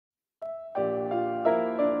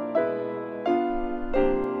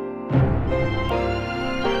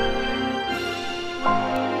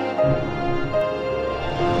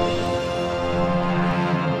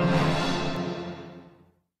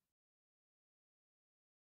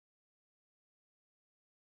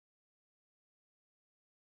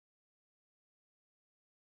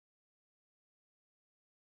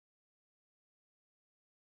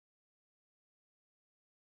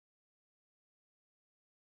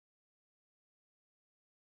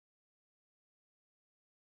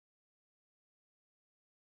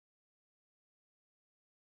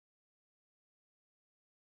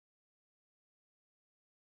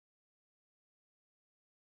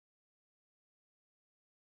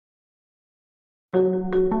I'm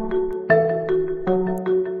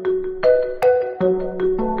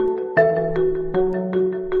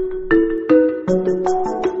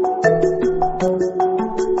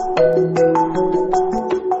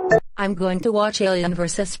going to watch Alien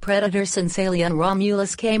vs. Predator since Alien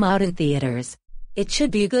Romulus came out in theaters. It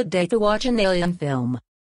should be a good day to watch an Alien film.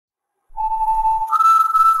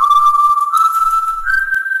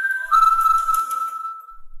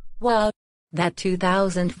 Wow! That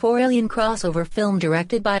 2004 Alien crossover film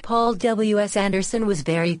directed by Paul W.S. Anderson was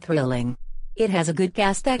very thrilling. It has a good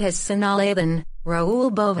cast that has Sanaa Lathan, Raoul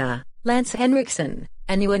Bova, Lance Henriksen,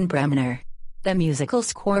 and Ewan Bremner. The musical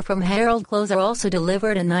score from Harold Closer also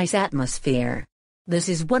delivered a nice atmosphere. This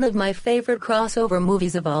is one of my favorite crossover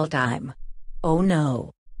movies of all time. Oh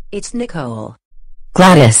no. It's Nicole.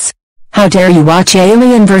 Gladys. How dare you watch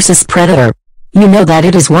Alien vs. Predator? You know that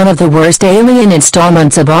it is one of the worst Alien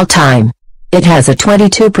installments of all time. It has a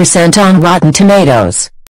 22% on Rotten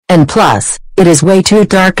Tomatoes. And plus, it is way too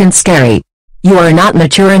dark and scary. You are not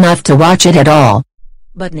mature enough to watch it at all.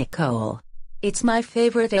 But Nicole, it's my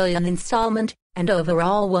favorite Alien installment, and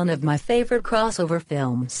overall one of my favorite crossover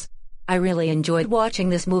films. I really enjoyed watching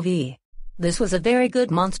this movie. This was a very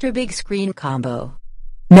good monster big screen combo.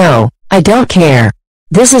 No, I don't care.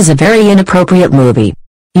 This is a very inappropriate movie.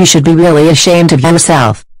 You should be really ashamed of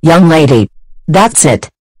yourself, young lady. That's it.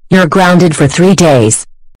 You're grounded for 3 days.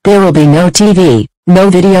 There will be no TV, no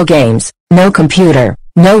video games, no computer,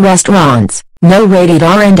 no restaurants, no rated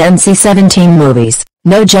R and NC-17 movies,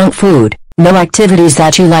 no junk food, no activities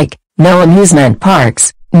that you like, no amusement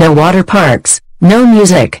parks, no water parks, no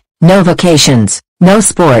music, no vacations, no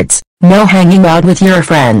sports, no hanging out with your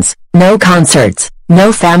friends, no concerts,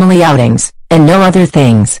 no family outings, and no other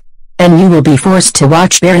things. And you will be forced to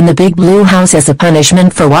watch Bear in the Big Blue House as a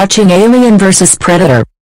punishment for watching Alien vs. Predator.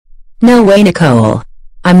 No way, Nicole.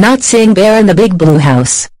 I'm not seeing Bear in the Big Blue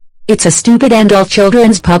House. It's a stupid and all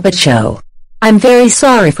children's puppet show. I'm very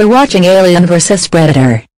sorry for watching Alien vs.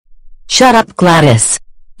 Predator. Shut up, Gladys.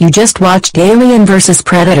 You just watched Alien vs.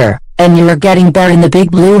 Predator, and you are getting Bear in the Big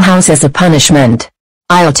Blue House as a punishment.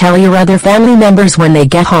 I'll tell your other family members when they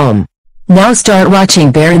get home. Now start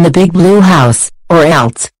watching Bear in the Big Blue House, or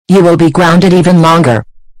else, you will be grounded even longer.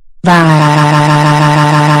 Bye.